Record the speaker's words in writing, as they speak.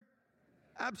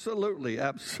Absolutely,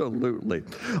 absolutely.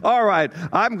 All right,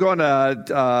 I'm going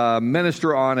to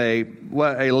minister on a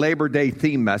Labor Day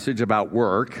theme message about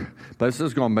work, but this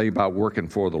is going to be about working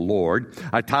for the Lord.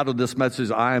 I titled this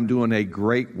message, I Am Doing a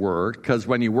Great Work, because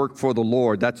when you work for the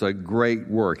Lord, that's a great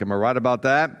work. Am I right about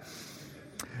that?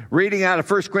 Reading out of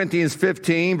 1 Corinthians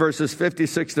 15, verses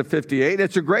 56 to 58.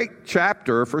 It's a great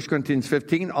chapter, 1 Corinthians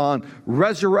 15, on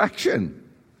resurrection,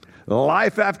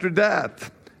 life after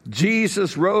death.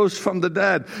 Jesus rose from the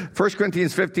dead. 1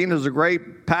 Corinthians 15 is a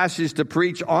great passage to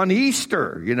preach on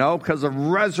Easter, because of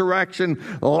resurrection,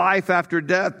 life after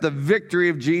death, the victory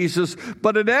of Jesus.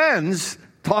 But it ends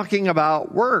talking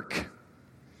about work.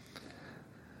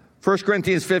 1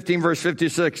 Corinthians 15, verse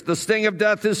 56, the sting of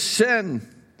death is sin,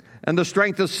 and the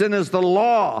strength of sin is the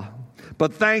law.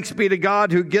 But thanks be to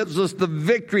God who gives us the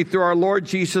victory through our Lord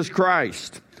Jesus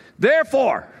Christ.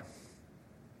 Therefore,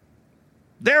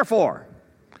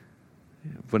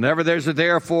 whenever there's a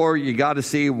therefore, you got to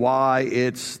see why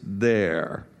it's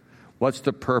there. What's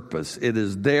the purpose? It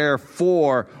is there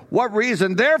for what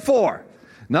reason? Therefore.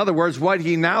 In other words, what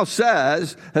he now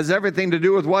says has everything to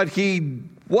do with what he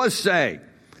was saying.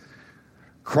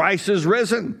 Christ is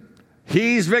risen.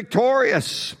 He's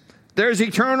victorious. There's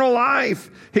eternal life.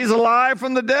 He's alive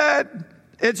from the dead.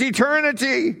 It's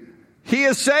eternity. He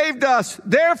has saved us.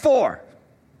 Therefore,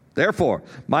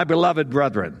 my beloved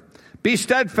brethren, be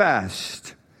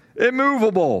steadfast,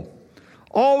 immovable,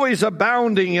 always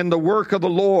abounding in the work of the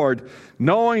Lord,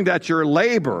 knowing that your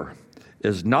labor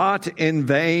is not in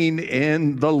vain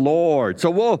in the Lord. So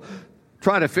we'll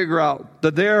try to figure out the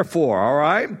therefore, all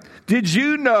right? Did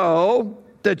you know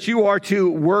that you are to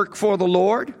work for the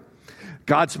Lord?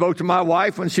 God spoke to my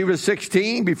wife when she was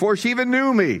 16, before she even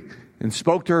knew me, and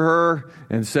spoke to her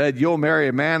and said, you'll marry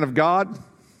a man of God.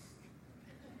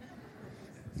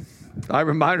 I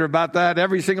remind her about that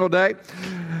every single day.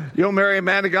 You'll marry a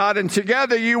man of God, and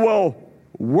together you will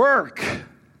work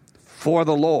for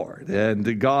the Lord.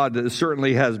 And God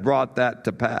certainly has brought that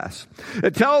to pass.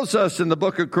 It tells us in the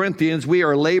book of Corinthians, we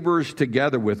are laborers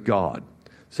together with God.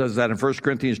 It says that in 1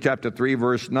 Corinthians chapter 3,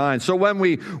 verse 9. So when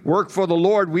we work for the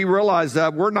Lord, we realize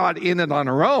that we're not in it on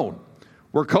our own.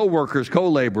 We're co-workers,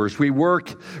 co-laborers. We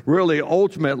work really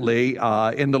ultimately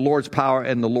in the Lord's power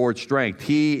and the Lord's strength.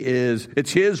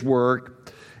 It's His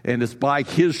work, and it's by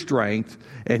His strength,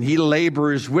 and He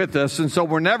labors with us. And so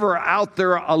we're never out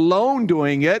there alone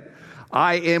doing it.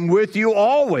 I am with you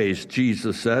always,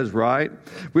 Jesus says, right?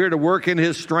 We are to work in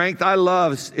His strength. I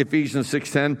love Ephesians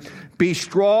 6:10. Be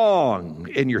strong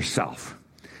in yourself.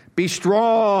 Be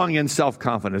strong in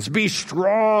self-confidence. Be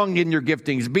strong in your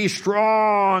giftings. Be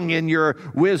strong in your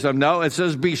wisdom. No, it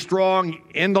says be strong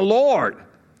in the Lord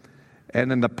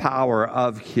and in the power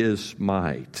of His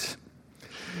might.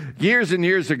 Years and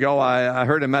years ago, I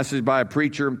heard a message by a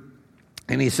preacher,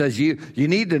 and he says, you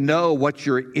need to know what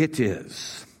your it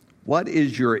is. What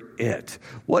is your it?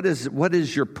 What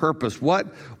is your purpose?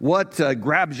 What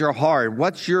grabs your heart?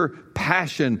 What's your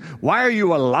passion? Why are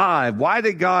you alive? Why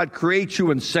did God create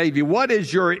you and save you? What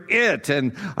is your it?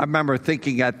 And I remember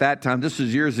thinking at that time, this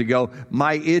was years ago,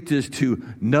 my it is to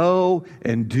know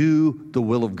and do the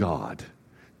will of God.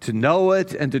 To know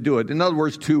it and to do it. In other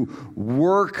words, to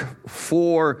work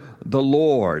for the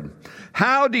Lord.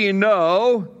 How do you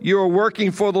know you're working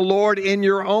for the Lord in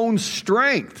your own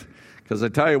strength? Because I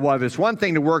tell you what, it's one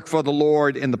thing to work for the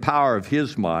Lord in the power of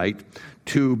His might,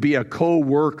 to be a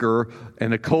co-worker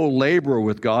and a co-laborer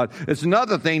with God. It's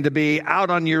another thing to be out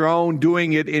on your own,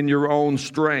 doing it in your own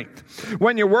strength.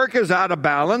 When your work is out of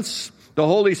balance, the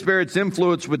Holy Spirit's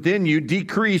influence within you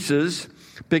decreases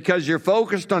because you're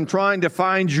focused on trying to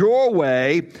find your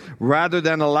way rather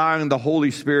than allowing the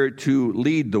Holy Spirit to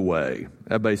lead the way.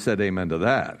 Everybody said amen to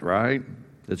that, right?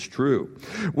 It's true.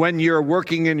 When you're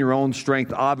working in your own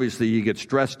strength, obviously you get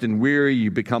stressed and weary,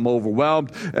 you become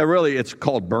overwhelmed. Really, it's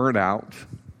called burnout.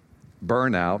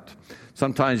 Burnout.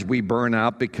 Sometimes we burn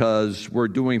out because we're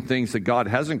doing things that God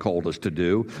hasn't called us to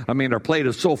do. I mean, our plate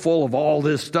is so full of all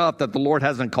this stuff that the Lord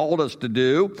hasn't called us to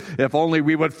do. If only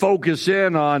we would focus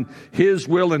in on His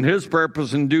will and His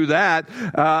purpose and do that.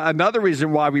 Another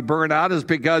reason why we burn out is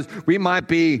because we might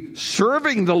be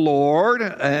serving the Lord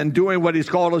and doing what He's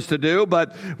called us to do,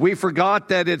 but we forgot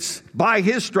that it's by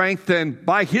His strength and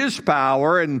by His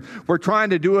power, and we're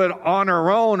trying to do it on our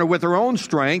own or with our own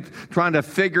strength, trying to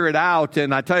figure it out.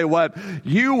 And I tell you what,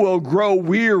 you will grow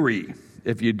weary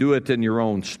if you do it in your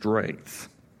own strength.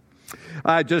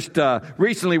 I just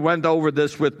recently went over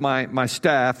this with my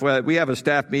staff. We have a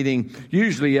staff meeting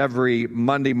usually every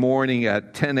Monday morning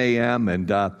at 10 a.m.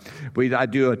 and I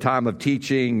do a time of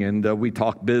teaching, and we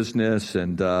talk business,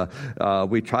 and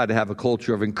we try to have a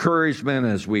culture of encouragement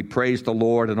as we praise the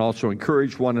Lord and also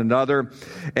encourage one another.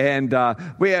 And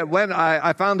when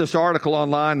I found this article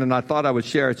online, and I thought I would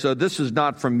share it. So this is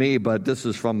not from me, but this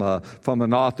is from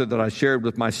an author that I shared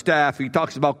with my staff. He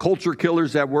talks about culture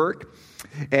killers at work.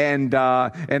 And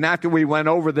after we went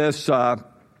over this, I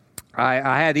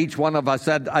had each one of us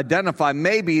identify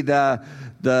maybe the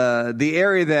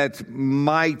area that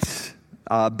might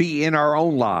be in our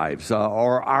own lives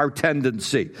or our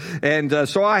tendency. And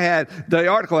so I had, the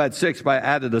article had 6, but I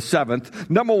added a 7th.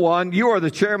 Number 1, you are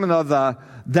the chairman of the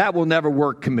That Will Never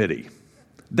Work committee.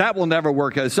 That will never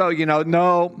work. So,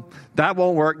 no, that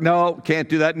won't work. No, can't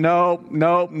do that.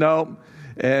 No.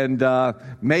 And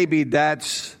maybe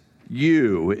that's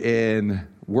you in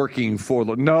working for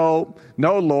the no,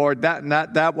 Lord,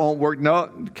 that won't work.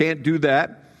 No, can't do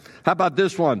that. How about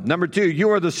this one? Number 2, you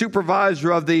are the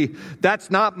supervisor of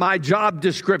that's not my job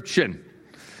description.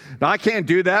 Now, I can't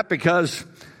do that because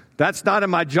that's not in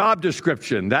my job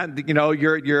description. That,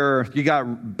 you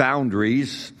got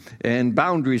boundaries, and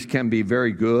boundaries can be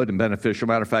very good and beneficial.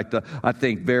 Matter of fact, I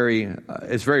think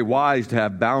it's very wise to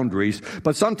have boundaries.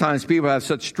 But sometimes people have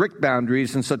such strict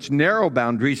boundaries and such narrow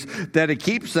boundaries that it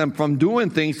keeps them from doing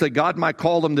things that God might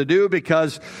call them to do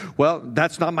because, well,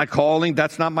 that's not my calling,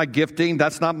 that's not my gifting,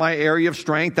 that's not my area of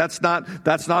strength, that's not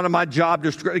in my job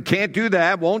description. Can't do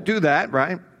that, won't do that,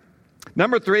 right?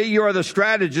 Number 3, you are the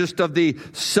strategist of the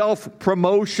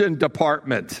self-promotion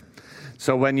department.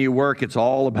 So when you work, it's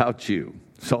all about you.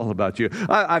 It's all about you.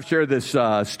 I've shared this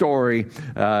story,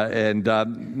 and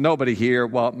nobody here,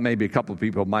 well, maybe a couple of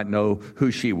people might know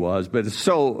who she was, but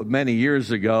so many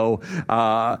years ago,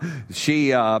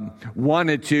 she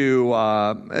wanted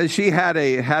to, she had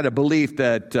a belief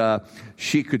that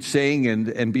she could sing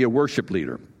and be a worship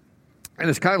leader. And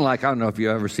it's kind of like, I don't know if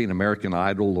you've ever seen American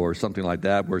Idol or something like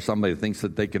that, where somebody thinks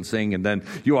that they can sing, and then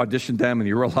you audition them and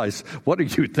you realize, what are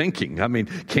you thinking? I mean,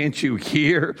 can't you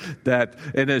hear that?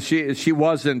 And she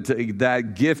wasn't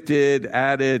that gifted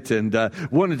at it, and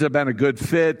wouldn't have been a good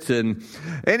fit. And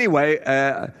anyway,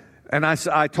 and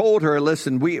I told her,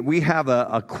 listen, we have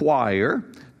a choir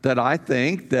that I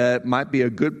think that might be a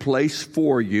good place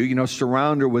for you.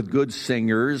 Surround her with good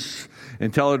singers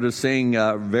and tell her to sing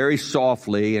very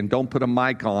softly, and don't put a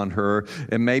mic on her,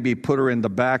 and maybe put her in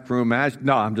the back room.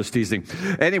 No, I'm just teasing.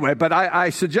 Anyway, but I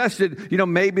suggested,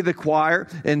 maybe the choir,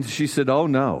 and she said, oh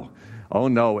no,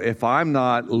 if I'm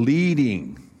not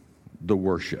leading the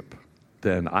worship,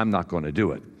 then I'm not going to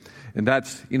do it. And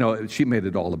that's, she made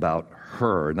it all about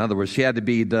her. In other words, she had to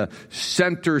be the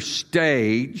center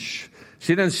stage.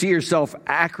 She didn't see herself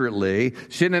accurately.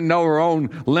 She didn't know her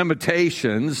own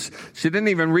limitations. She didn't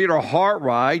even read her heart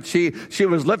right. She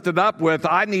was lifted up with,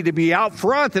 I need to be out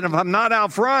front, and if I'm not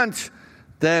out front,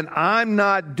 then I'm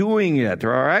not doing it,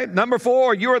 all right? Number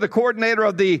 4, you are the coordinator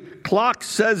of the clock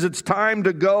says it's time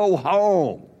to go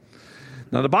home.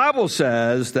 Now, the Bible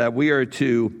says that we are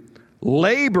to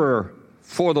labor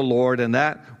for the Lord, and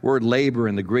that word labor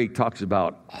in the Greek talks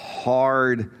about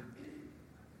hard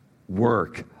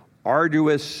work.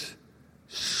 Arduous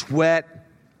sweat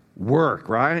work,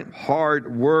 right?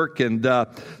 Hard work, and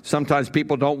sometimes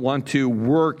people don't want to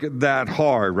work that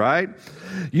hard, right?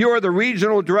 You are the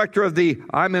regional director of the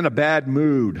I'm in a bad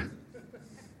mood.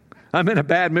 I'm in a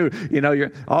bad mood. You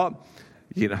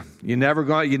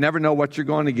never know what you're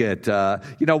going to get.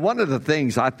 One of the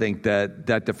things I think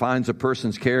that defines a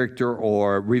person's character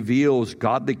or reveals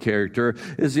godly character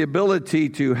is the ability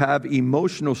to have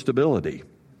emotional stability.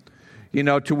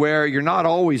 To where you're not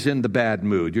always in the bad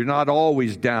mood. You're not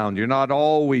always down. You're not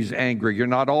always angry. You're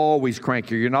not always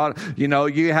cranky. You're not,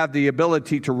 you have the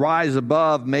ability to rise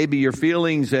above maybe your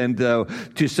feelings and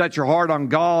to set your heart on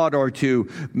God, or to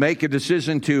make a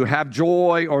decision to have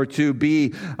joy, or to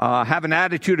have an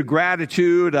attitude of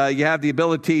gratitude. You have the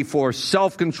ability for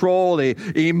self-control,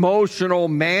 emotional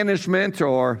management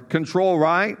or control,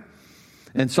 right?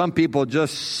 And some people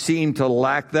just seem to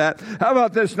lack that. How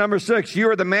about this, number 6? You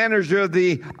are the manager of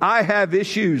the I have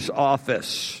issues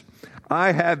office.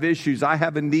 I have issues. I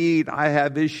have a need. I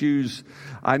have issues.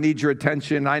 I need your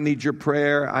attention. I need your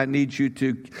prayer. I need you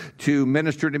to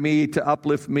minister to me, to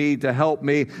uplift me, to help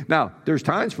me. Now, there's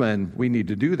times when we need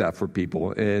to do that for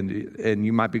people, and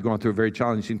you might be going through a very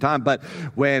challenging time. But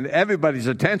when everybody's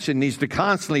attention needs to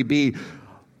constantly be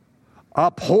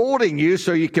upholding you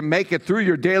so you can make it through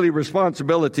your daily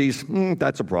responsibilities,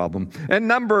 that's a problem. And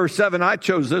number 7, I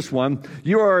chose this one.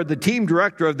 You are the team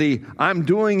director of the I'm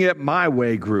Doing It My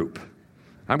Way group.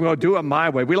 I'm going to do it my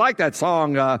way. We like that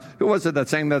song. Who was it that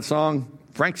sang that song?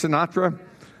 Frank Sinatra?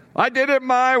 I did it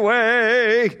my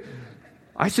way.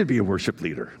 I should be a worship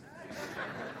leader.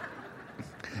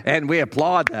 And we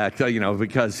applaud that,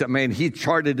 because, he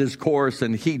charted his course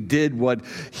and he did what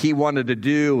he wanted to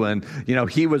do. And,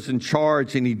 he was in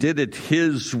charge and he did it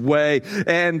his way.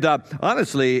 And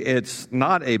honestly, it's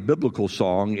not a biblical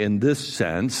song in this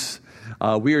sense.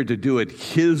 We are to do it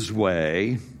his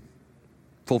way,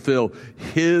 fulfill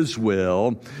his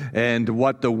will, and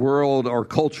what the world or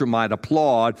culture might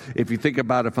applaud. If you think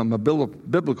about it from a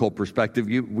biblical perspective,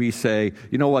 we say,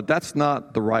 you know what, that's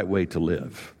not the right way to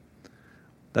live.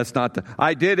 That's not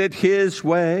I did it his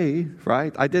way,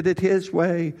 right? I did it his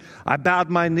way. I bowed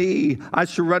my knee. I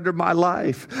surrendered my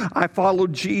life. I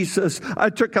followed Jesus. I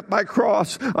took up my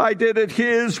cross. I did it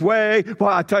his way.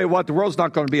 Well, I tell you what, the world's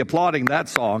not going to be applauding that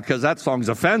song because that song's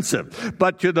offensive.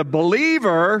 But to the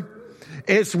believer,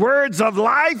 it's words of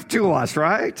life to us,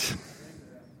 right?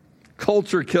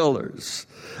 Culture killers.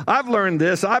 I've learned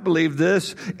this. I believe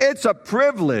this. It's a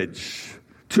privilege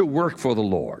to work for the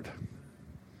Lord.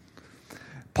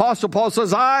 Apostle Paul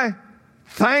says, I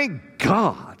thank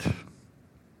God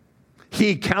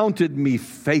he counted me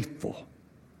faithful,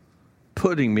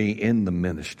 putting me in the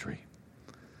ministry.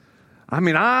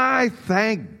 I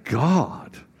thank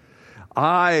God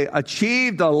I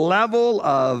achieved a level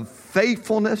of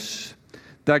faithfulness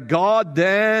that God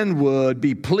then would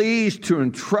be pleased to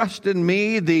entrust in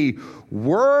me the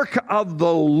work of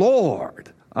the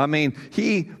Lord.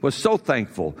 He was so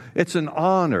thankful. It's an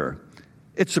honor.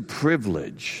 It's a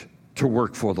privilege to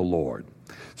work for the Lord.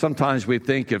 Sometimes we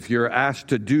think if you're asked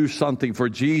to do something for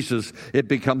Jesus, it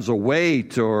becomes a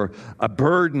weight or a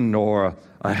burden or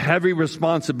a heavy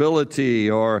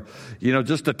responsibility or,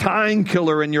 just a time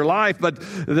killer in your life. But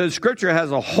the Scripture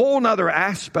has a whole nother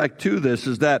aspect to this,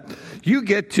 is that you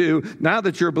get to, now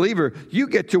that you're a believer, you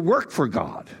get to work for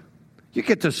God. You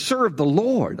get to serve the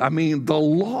Lord. The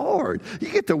Lord. You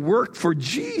get to work for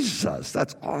Jesus.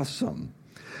 That's awesome.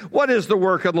 What is the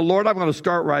work of the Lord? I'm going to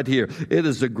start right here. It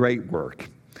is a great work.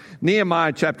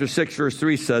 Nehemiah chapter 6, verse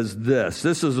 3 says this.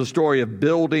 This is a story of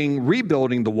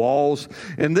rebuilding the walls.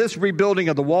 And this rebuilding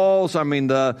of the walls,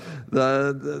 the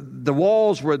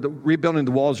walls were rebuilding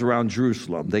the walls around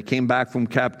Jerusalem. They came back from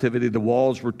captivity. The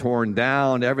walls were torn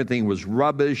down. Everything was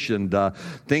rubbish and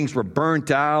things were burnt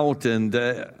out and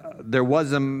there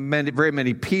wasn't very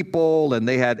many people and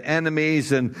they had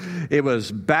enemies and it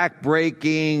was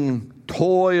backbreaking,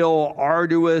 toil,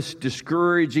 arduous,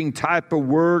 discouraging type of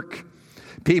work.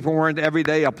 People weren't every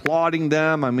day applauding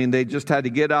them. They just had to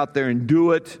get out there and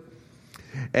do it.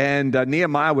 And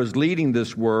Nehemiah was leading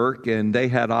this work, and they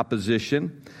had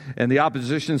opposition. And the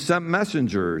opposition sent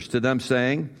messengers to them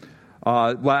saying,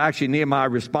 Nehemiah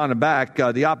responded back.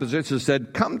 The opposition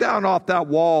said, come down off that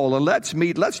wall and let's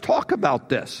meet. Let's talk about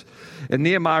this. And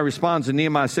Nehemiah responds in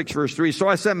Nehemiah 6, verse 3. So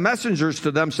I sent messengers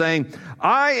to them saying,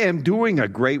 I am doing a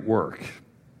great work.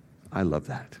 I love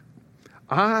that.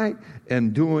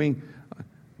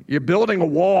 You're building a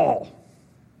wall.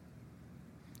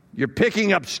 You're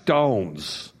picking up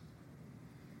stones.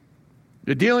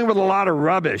 You're dealing with a lot of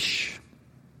rubbish.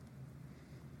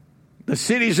 The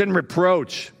city's in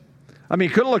reproach. He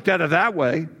could have looked at it that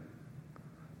way.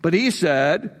 But he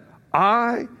said,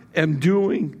 I am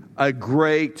doing a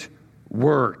great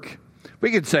work.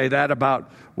 We could say that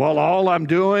about, all I'm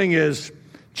doing is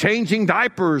changing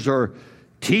diapers or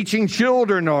teaching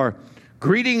children or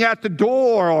greeting at the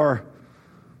door or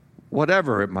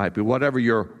whatever it might be, whatever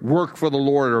your work for the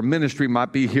Lord or ministry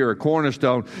might be here at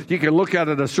Cornerstone. You can look at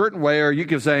it a certain way, or you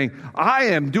can say, I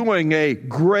am doing a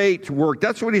great work.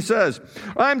 That's what he says.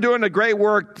 I'm doing a great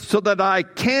work so that I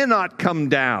cannot come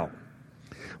down.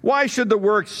 Why should the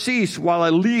work cease while I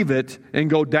leave it and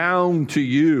go down to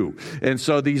you? And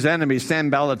so these enemies,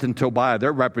 Sanballat and Tobiah,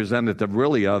 they're representative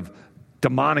really of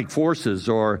demonic forces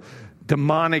or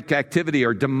demonic activity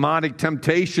or demonic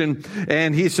temptation.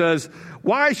 And he says,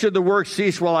 why should the work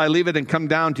cease while I leave it and come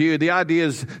down to you? The idea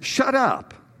is, shut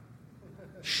up.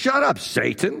 Shut up,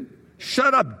 Satan.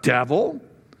 Shut up, devil.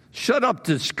 Shut up,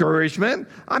 discouragement.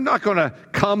 I'm not going to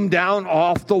come down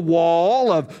off the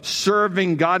wall of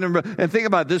serving God. And think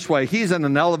about it this way. He's in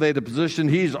an elevated position.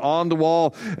 He's on the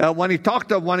wall. When he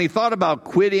thought about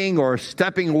quitting or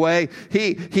stepping away,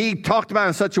 he talked about it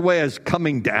in such a way as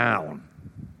coming down.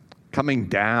 Coming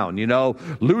down,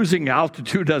 losing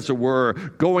altitude, as it were,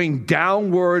 going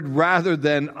downward rather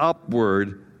than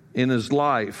upward in his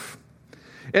life.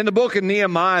 In the book of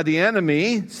Nehemiah, the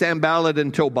enemy, Sanballat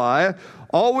and Tobiah,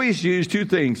 always use two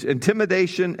things,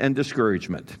 intimidation and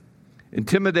discouragement.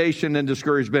 Intimidation and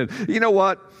discouragement. You know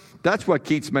what? That's what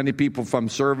keeps many people from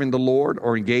serving the Lord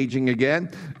or engaging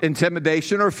again.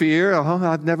 Intimidation or fear. Oh,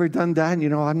 I've never done that.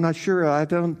 I'm not sure. I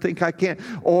don't think I can.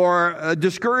 Or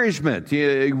discouragement.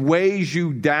 It weighs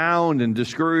you down and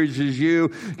discourages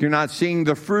you. You're not seeing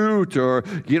the fruit, or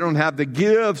you don't have the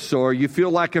gifts, or you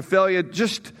feel like a failure.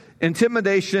 Just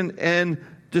intimidation and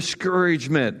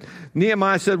discouragement.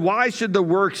 Nehemiah said, why should the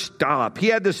work stop? He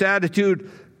had this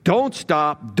attitude, don't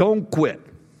stop, don't quit.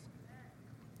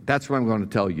 That's what I'm going to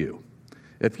tell you.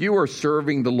 If you are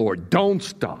serving the Lord, don't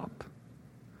stop.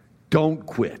 Don't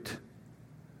quit.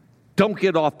 Don't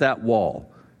get off that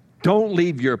wall. Don't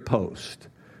leave your post.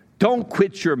 Don't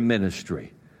quit your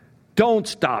ministry. Don't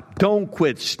stop. Don't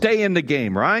quit. Stay in the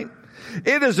game, right?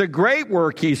 It is a great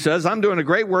work, he says. I'm doing a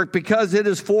great work because it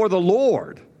is for the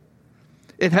Lord.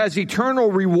 It has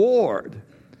eternal reward.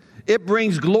 It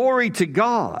brings glory to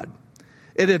God.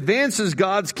 It advances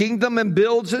God's kingdom and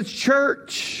builds its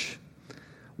church.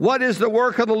 What is the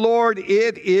work of the Lord?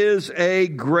 It is a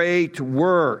great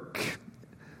work.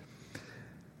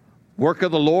 Work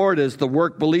of the Lord is the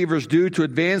work believers do to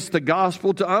advance the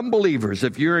gospel to unbelievers.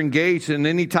 If you're engaged in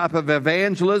any type of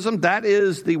evangelism, that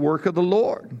is the work of the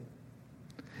Lord.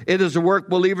 It is the work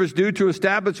believers do to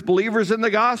establish believers in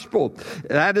the gospel.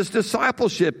 That is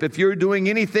discipleship. If you're doing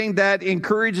anything that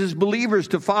encourages believers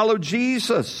to follow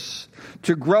Jesus,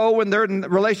 to grow in their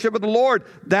relationship with the Lord,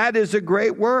 that is a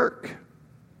great work.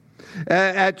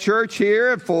 At church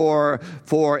here for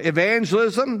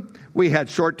evangelism, we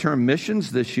had short-term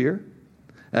missions this year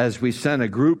as we sent a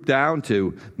group down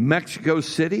to Mexico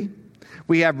City.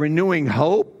 We have Renewing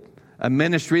Hope, a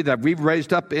ministry that we've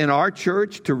raised up in our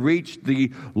church to reach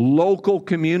the local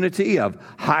community of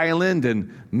Highland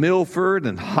and Milford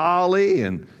and Holly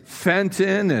and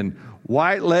Fenton and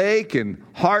White Lake and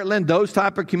Heartland. Those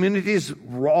type of communities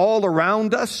were all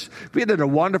around us. We did a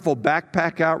wonderful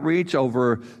backpack outreach,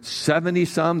 over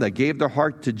 70-some that gave their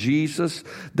heart to Jesus.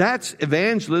 That's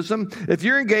evangelism. If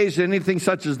you're engaged in anything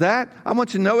such as that, I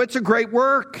want you to know it's a great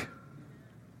work.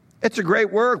 It's a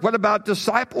great work. What about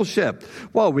discipleship?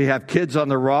 Well, we have Kids on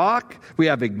the Rock. We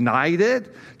have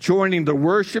Ignited, joining the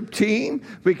worship team.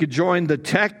 We could join the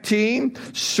tech team,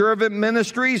 servant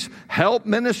ministries, help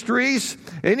ministries.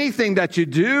 Anything that you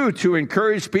do to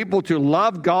encourage people to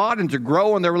love God and to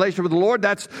grow in their relationship with the Lord,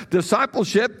 that's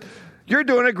discipleship. You're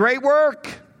doing a great work.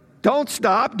 Don't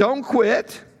stop. Don't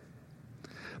quit.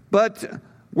 But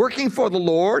working for the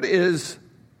Lord is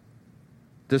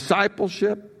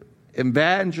discipleship,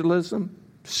 evangelism,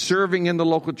 serving in the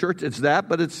local church. It's that,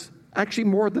 but it's actually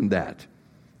more than that.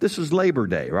 This is Labor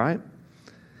Day, right?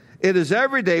 It is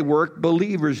everyday work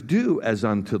believers do as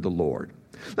unto the Lord.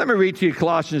 Let me read to you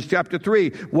Colossians chapter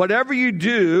 3. Whatever you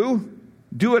do,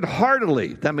 do it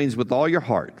heartily. That means with all your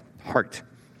heart.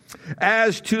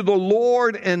 As to the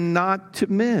Lord and not to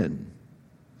men.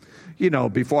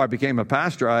 Before I became a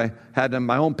pastor, I had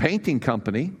my own painting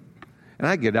company. And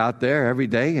I'd get out there every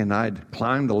day and I'd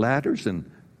climb the ladders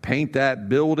and paint that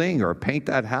building or paint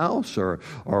that house or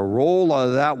roll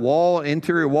that wall,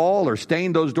 interior wall, or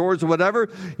stain those doors or whatever.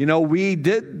 We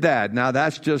did that. Now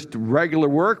that's just regular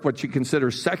work, what you consider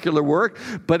secular work.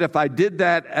 But if I did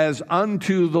that as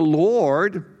unto the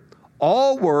Lord,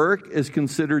 all work is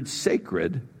considered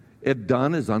sacred if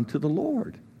done as unto the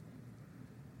Lord.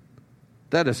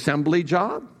 That assembly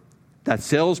job, that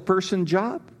salesperson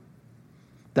job,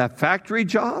 that factory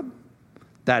job,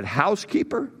 that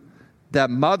housekeeper, that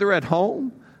mother at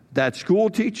home, that school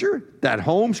teacher, that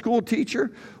homeschool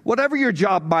teacher, whatever your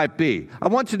job might be. I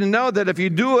want you to know that if you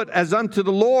do it as unto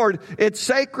the Lord, it's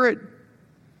sacred.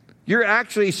 You're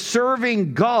actually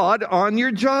serving God on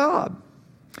your job.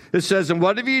 It says, and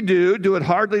whatever you do, do it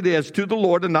heartily as to the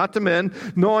Lord and not to men,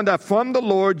 knowing that from the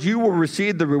Lord you will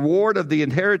receive the reward of the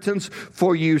inheritance,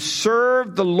 for you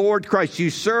serve the Lord Christ.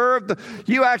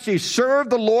 You actually serve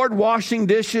the Lord washing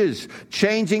dishes,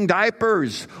 changing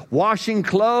diapers, washing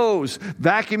clothes,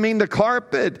 vacuuming the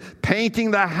carpet,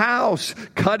 painting the house,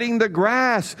 cutting the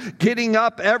grass, getting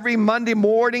up every Monday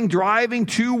morning, driving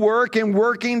to work and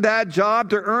working that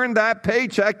job to earn that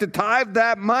paycheck, to tithe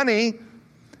that money.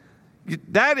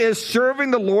 That is serving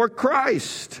the Lord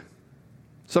Christ.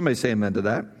 Somebody say amen to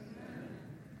that.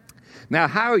 Now,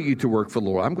 how are you to work for the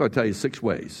Lord? I'm going to tell you 6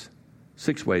 ways.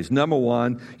 6 ways. Number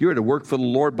 1, you're to work for the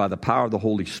Lord by the power of the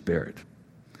Holy Spirit.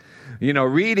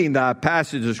 Reading that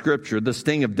passage of Scripture, the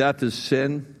sting of death is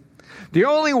sin. The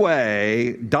only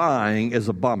way dying is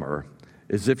a bummer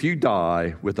is if you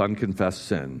die with unconfessed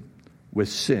sin, with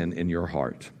sin in your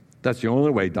heart. That's the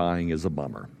only way dying is a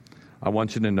bummer. I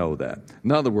want you to know that.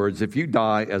 In other words, if you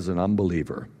die as an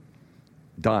unbeliever,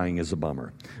 dying is a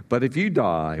bummer. But if you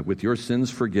die with your sins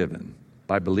forgiven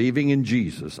by believing in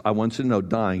Jesus, I want you to know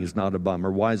dying is not a bummer.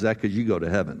 Why is that? Because you go to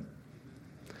heaven.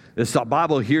 The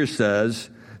Bible here says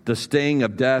the sting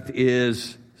of death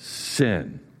is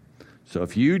sin. So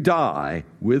if you die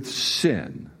with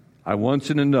sin, I want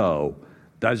you to know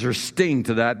there's a sting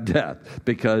to that death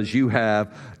because you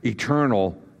have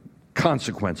eternal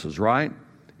consequences, right?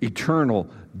 Eternal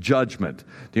judgment.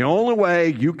 The only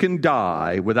way you can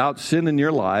die without sin in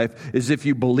your life is if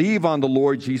you believe on the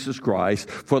Lord Jesus Christ.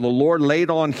 For the Lord laid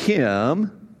on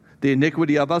him the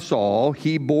iniquity of us all.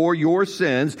 He bore your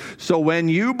sins. So when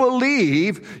you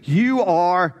believe, you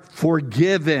are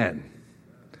forgiven.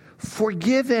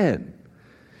 Forgiven.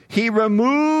 He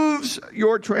removes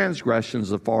your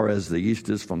transgressions as far as the east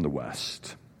is from the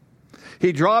west.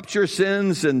 He drops your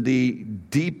sins in the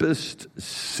deepest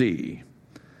sea.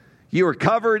 You are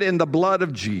covered in the blood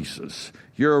of Jesus.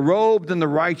 You're robed in the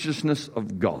righteousness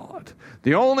of God.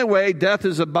 The only way death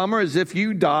is a bummer is if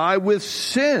you die with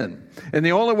sin. And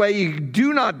the only way you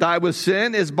do not die with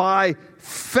sin is by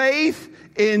faith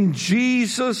in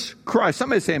Jesus Christ.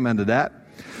 Somebody say amen to that.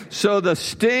 So the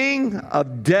sting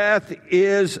of death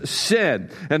is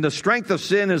sin. And the strength of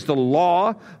sin is the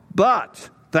law. But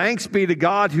thanks be to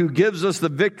God who gives us the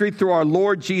victory through our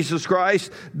Lord Jesus Christ.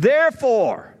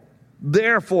 Therefore,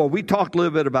 we talked a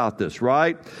little bit about this,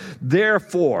 right?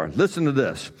 Therefore, listen to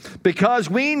this. Because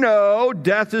we know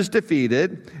death is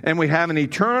defeated and we have an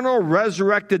eternal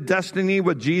resurrected destiny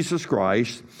with Jesus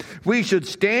Christ, we should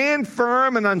stand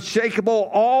firm and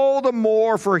unshakable all the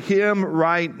more for him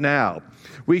right now.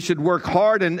 We should work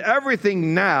hard in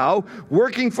everything now,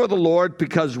 working for the Lord,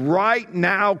 because right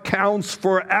now counts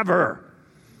forever.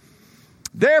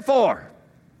 Therefore,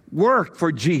 work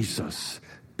for Jesus.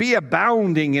 Be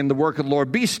abounding in the work of the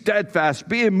Lord. Be steadfast.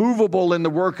 Be immovable in the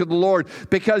work of the Lord,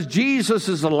 because Jesus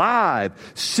is alive.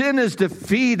 Sin is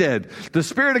defeated. The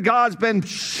Spirit of God's been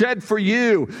shed for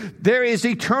you. There is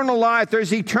eternal life.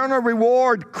 There's eternal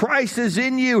reward. Christ is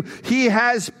in you. He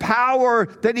has power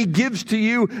that he gives to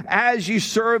you as you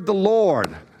serve the Lord.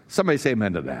 Somebody say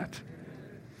amen to that.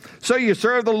 So you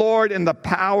serve the Lord in the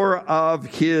power of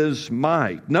his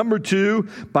might. Number 2,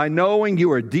 by knowing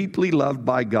you are deeply loved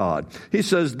by God. He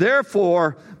says,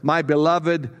 therefore, my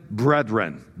beloved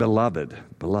brethren,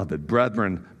 beloved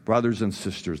brethren, brothers and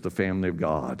sisters, the family of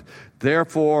God.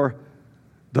 Therefore,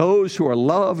 those who are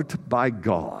loved by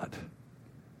God,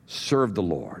 serve the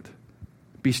Lord.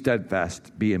 Be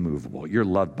steadfast, be immovable. You're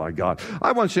loved by God.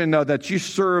 I want you to know that you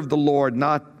serve the Lord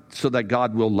not so that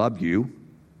God will love you,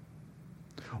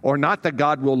 or not that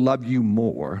God will love you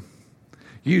more.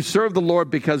 You serve the Lord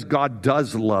because God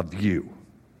does love you.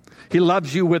 He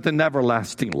loves you with an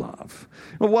everlasting love.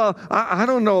 Well, I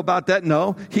don't know about that.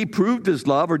 No, he proved his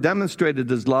love or demonstrated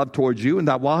his love towards you, and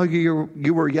that while you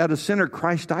were yet a sinner,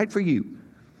 Christ died for you.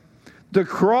 The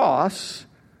cross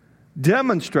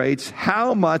demonstrates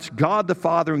how much God the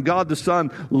Father and God the Son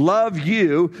love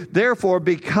you. Therefore,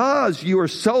 because you are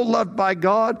so loved by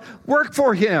God, work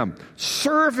for him,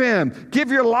 serve him,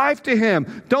 give your life to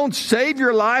him. Don't save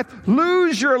your life,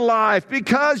 lose your life,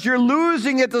 because you're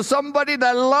losing it to somebody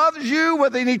that loves you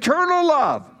with an eternal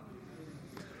love.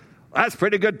 That's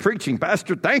pretty good preaching,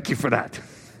 Pastor. Thank you for that.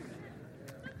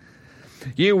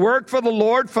 You work for the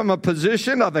Lord from a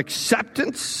position of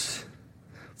acceptance,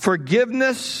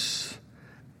 forgiveness,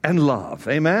 and love.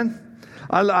 Amen?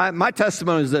 My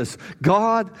testimony is this.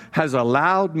 God has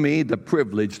allowed me the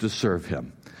privilege to serve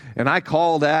him. And I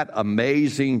call that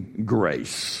amazing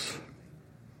grace.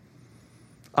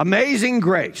 Amazing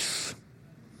grace.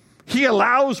 He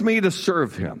allows me to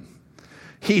serve him.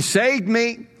 He saved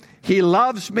me. He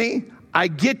loves me. I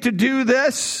get to do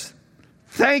this.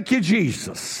 Thank you,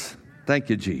 Jesus. Thank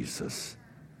you, Jesus.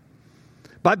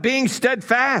 By being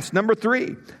steadfast. Number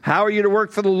 3, how are you to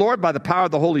work for the Lord? By the power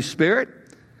of the Holy Spirit.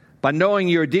 By knowing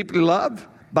you are deeply loved.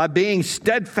 By being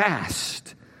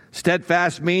steadfast.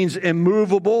 Steadfast means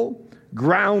immovable,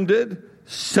 grounded,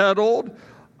 settled,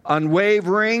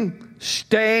 unwavering,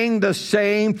 staying the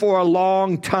same for a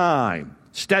long time.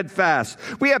 Steadfast.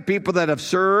 We have people that have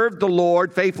served the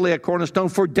Lord faithfully at Cornerstone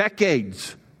for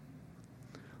decades.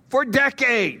 For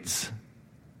decades.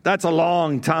 That's a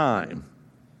long time,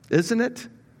 isn't it?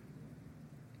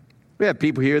 We have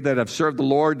people here that have served the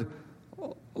Lord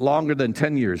longer than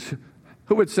 10 years.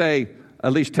 Who would say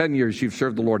at least 10 years you've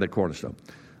served the Lord at Cornerstone?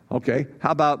 Okay.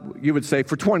 How about you would say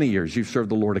for 20 years you've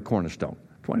served the Lord at Cornerstone?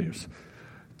 20 years.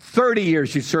 30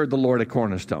 years you've served the Lord at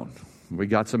Cornerstone. We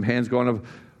got some hands going up.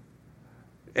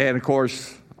 And of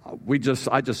course,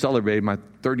 I just celebrated my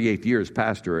 38th year as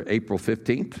pastor April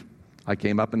 15th. I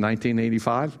came up in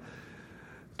 1985.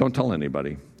 Don't tell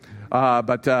anybody.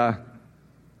 But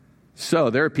So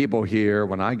there are people here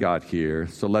when I got here.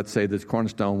 So let's say this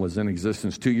Cornerstone was in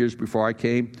existence 2 years before I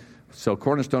came. So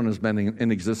Cornerstone has been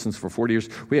in existence for 40 years.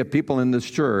 We have people in this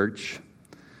church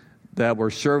that were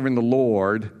serving the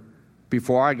Lord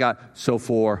before I got. So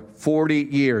for 40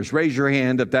 years. Raise your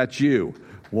hand if that's you.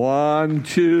 1,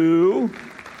 2,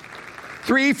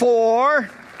 3, 4.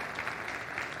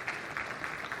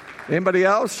 Anybody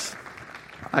else?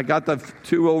 I got the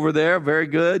 2 over there. Very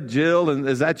good. Jill, and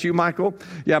is that you, Michael?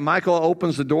 Yeah, Michael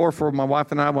opens the door for my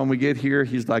wife and I when we get here.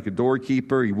 He's like a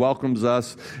doorkeeper. He welcomes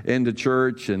us into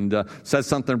church and says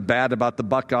something bad about the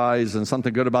Buckeyes and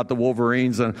something good about the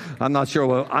Wolverines. And I'm not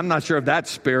sure of that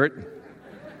spirit.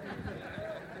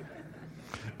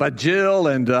 But Jill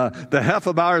and the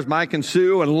Heffenbauers, Mike and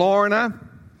Sue and Lorna,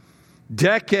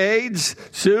 decades.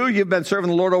 Sue, you've been serving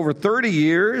the Lord over 30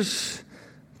 years.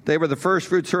 They were the first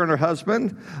fruits, her and her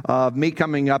husband, of me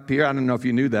coming up here. I don't know if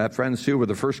you knew that. Fred and Sue were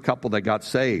the first couple that got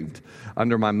saved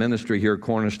under my ministry here at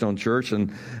Cornerstone Church.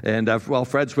 And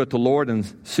Fred's with the Lord and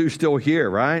Sue's still here,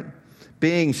 right?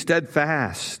 Being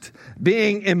steadfast,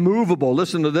 being immovable.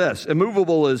 Listen to this.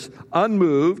 Immovable is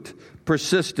unmoved,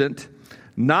 persistent,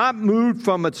 not moved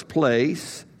from its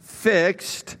place,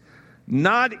 fixed,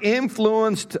 not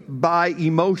influenced by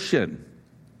emotion.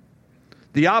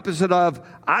 The opposite of,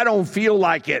 I don't feel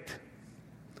like it.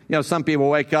 You know, some people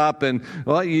wake up and,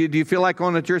 do you feel like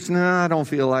going to church? No, I don't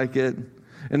feel like it.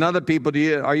 And other people,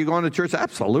 are you going to church?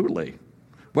 Absolutely.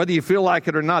 Whether you feel like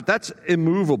it or not, that's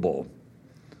immovable.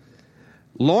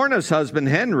 Lorna's husband,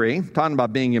 Henry, talking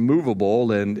about being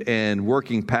immovable and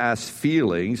working past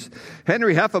feelings.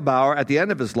 Henry Heffenbauer, at the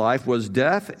end of his life, was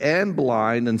deaf and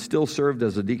blind and still served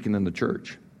as a deacon in the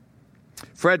church.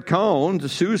 Fred Cohn,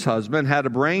 Sue's husband, had a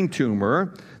brain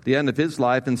tumor at the end of his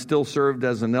life and still served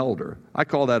as an elder. I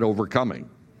call that overcoming.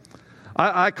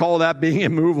 I call that being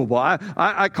immovable.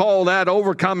 I call that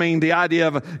overcoming the idea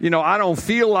of, I don't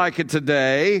feel like it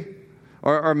today,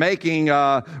 or making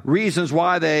reasons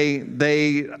why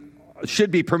they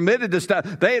should be permitted to stop.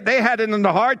 They had it in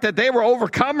the heart that they were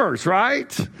overcomers, right?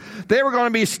 They were going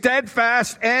to be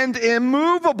steadfast and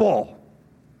immovable.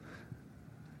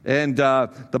 And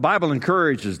the Bible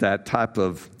encourages that type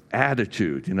of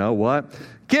attitude. You know what?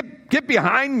 Get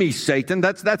behind me, Satan.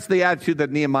 That's the attitude that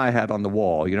Nehemiah had on the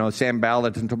wall.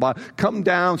 Sanballat and Tobiah, come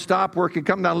down, stop working,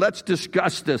 come down. Let's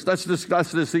discuss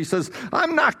this. He says,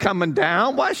 I'm not coming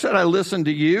down. Why should I listen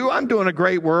to you? I'm doing a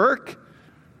great work.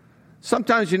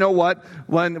 Sometimes, you know what?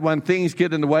 When things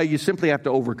get in the way, you simply have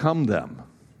to overcome them.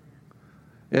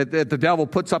 If the devil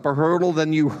puts up a hurdle,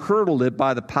 then you hurdle it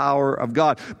by the power of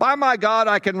God. By my God,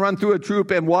 I can run through a troop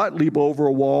and what? Leap over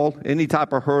a wall. Any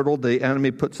type of hurdle the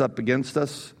enemy puts up against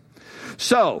us.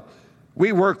 So,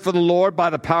 we work for the Lord by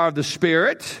the power of the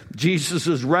Spirit. Jesus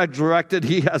is resurrected.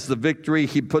 He has the victory.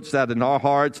 He puts that in our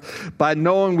hearts. By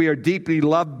knowing we are deeply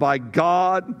loved by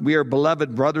God, we are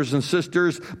beloved brothers and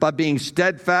sisters. By being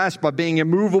steadfast, by being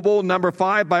immovable. Number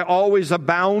 5, by always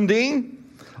abounding.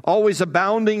 Always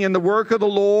abounding in the work of the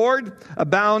Lord.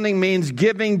 Abounding means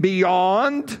giving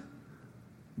beyond.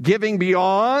 Giving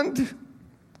beyond.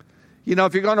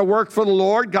 If you're going to work for the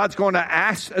Lord, God's going to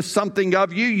ask something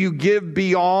of you. You give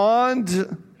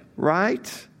beyond,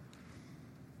 right?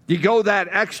 You go that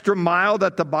extra mile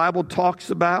that the Bible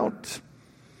talks about.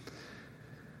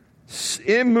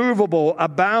 Immovable,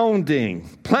 abounding,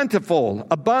 plentiful,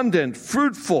 abundant,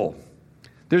 fruitful.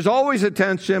 There's always a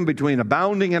tension between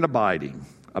abounding and abiding.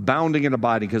 Abounding and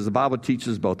abiding, because the Bible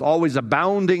teaches both. Always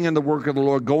abounding in the work of the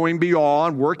Lord, going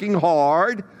beyond, working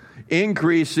hard,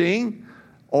 increasing,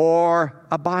 or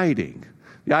abiding.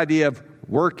 The idea of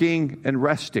working and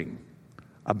resting.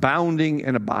 Abounding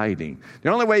and abiding. The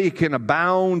only way you can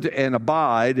abound and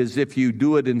abide is if you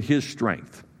do it in His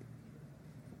strength.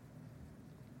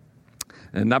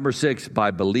 And number 6,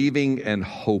 by believing and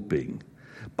hoping.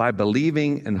 By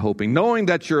believing and hoping. Knowing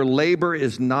that your labor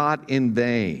is not in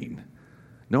vain.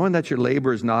 Knowing that your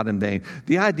labor is not in vain.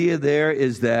 The idea there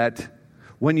is that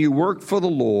when you work for the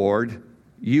Lord,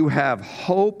 you have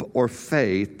hope or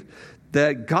faith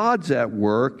that God's at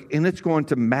work and it's going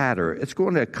to matter. It's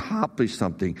going to accomplish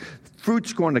something.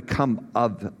 Fruit's going to come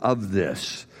of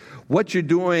this. What you're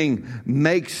doing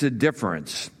makes a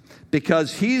difference.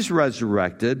 Because He's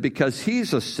resurrected, because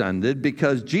He's ascended,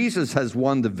 because Jesus has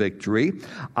won the victory,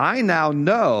 I now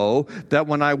know that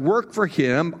when I work for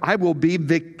Him, I will be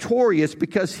victorious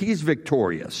because He's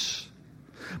victorious.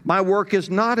 My work is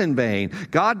not in vain.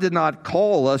 God did not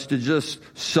call us to just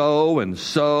sow and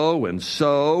sow and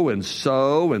sow and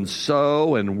sow and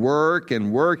sow and work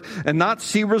and not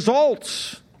see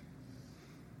results.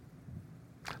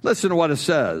 Listen to what it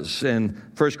says in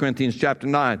 1 Corinthians chapter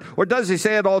 9. Or does he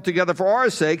say it altogether for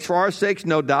our sakes? For our sakes,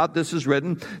 no doubt, this is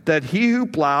written, that he who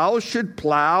plows should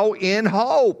plow in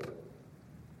hope.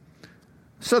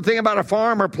 So think about a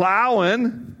farmer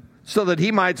plowing so that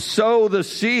he might sow the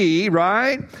seed,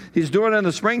 right? He's doing it in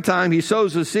the springtime. He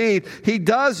sows the seed. He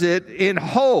does it in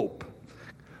hope.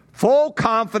 Full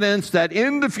confidence that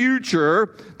in the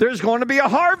future, there's going to be a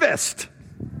harvest.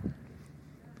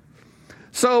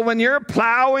 So when you're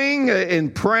plowing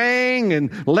and praying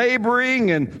and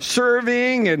laboring and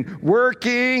serving and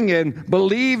working and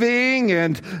believing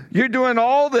and you're doing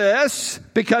all this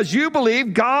because you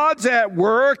believe God's at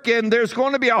work and there's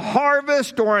going to be a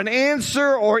harvest or an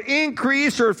answer or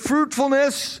increase or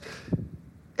fruitfulness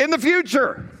in the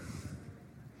future.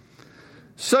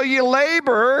 So you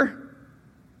labor,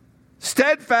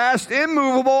 steadfast,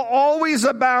 immovable, always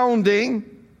abounding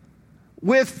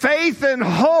with faith and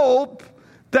hope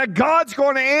that God's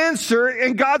going to answer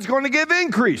and God's going to give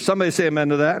increase. Somebody say amen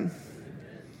to that.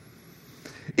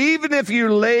 Even if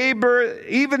your labor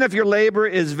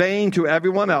is vain to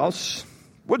everyone else,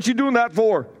 what you doing that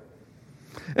for?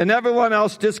 And everyone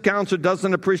else discounts or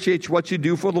doesn't appreciate what you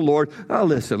do for the Lord. Oh,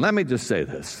 listen, let me just say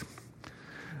this.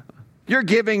 You're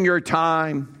giving your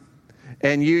time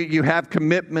and you have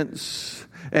commitments.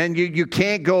 And you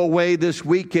can't go away this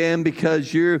weekend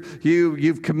because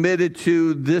you've committed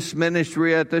to this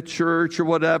ministry at the church or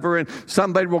whatever. And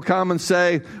somebody will come and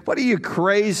say, "What are you,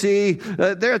 crazy?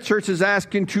 Their church is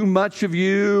asking too much of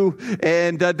you."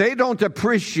 And they don't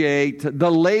appreciate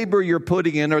the labor you're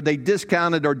putting in, or they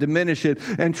discount it or diminish it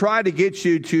and try to get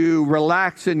you to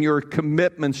relax in your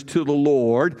commitments to the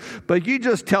Lord. But you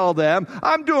just tell them,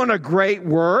 "I'm doing a great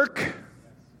work.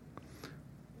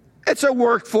 It's a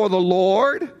work for the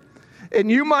Lord." And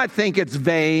you might think it's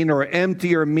vain or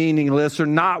empty or meaningless or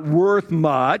not worth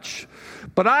much.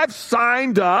 But I've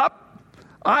signed up.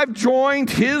 I've joined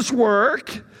his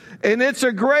work. And it's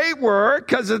a great work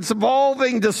because it's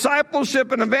involving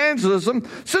discipleship and evangelism.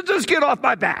 So just get off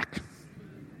my back.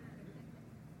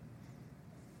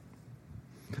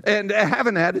 And have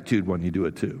an attitude when you do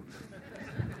it too.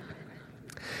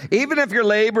 Even if your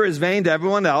labor is vain to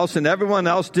everyone else and everyone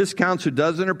else discounts or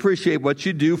doesn't appreciate what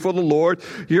you do for the Lord,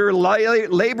 your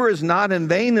labor is not in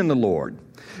vain in the Lord.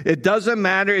 It doesn't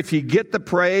matter if you get the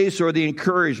praise or the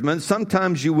encouragement.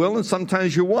 Sometimes you will and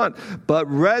sometimes you won't. But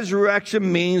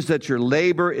resurrection means that your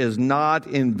labor is not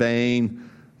in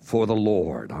vain for the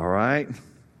Lord. All right?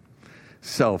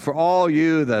 So for all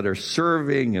you that are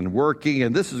serving and working,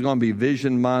 and this is going to be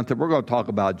Vision Month, and we're going to talk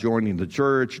about joining the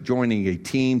church, joining a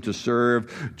team to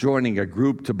serve, joining a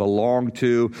group to belong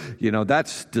to. You know,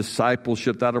 that's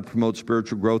discipleship. That'll promote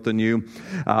spiritual growth in you.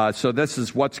 So this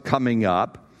is what's coming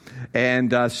up.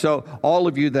 And so all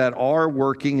of you that are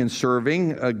working and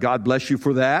serving, God bless you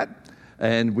for that.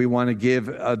 And we want to give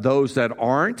those that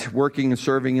aren't working and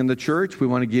serving in the church, we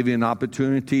want to give you an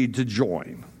opportunity to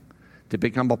join, to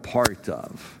become a part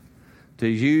of, to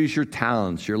use your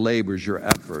talents, your labors, your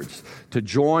efforts, to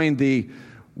join the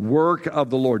work of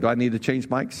the Lord. Do I need to change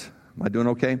mics? Am I doing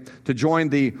okay? To join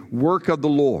the work of the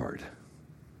Lord.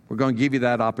 We're going to give you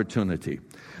that opportunity.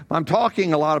 I'm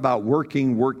talking a lot about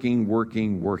working,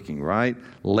 right?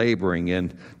 Laboring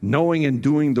and knowing and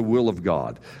doing the will of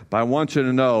God. But I want you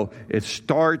to know it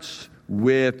starts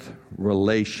with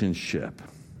relationship.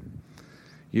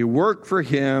 You work for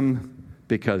Him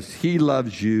because He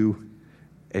loves you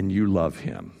and you love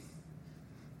Him.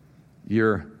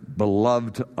 You're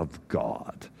beloved of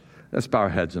God. Let's bow our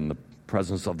heads in the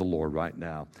presence of the Lord right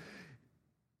now.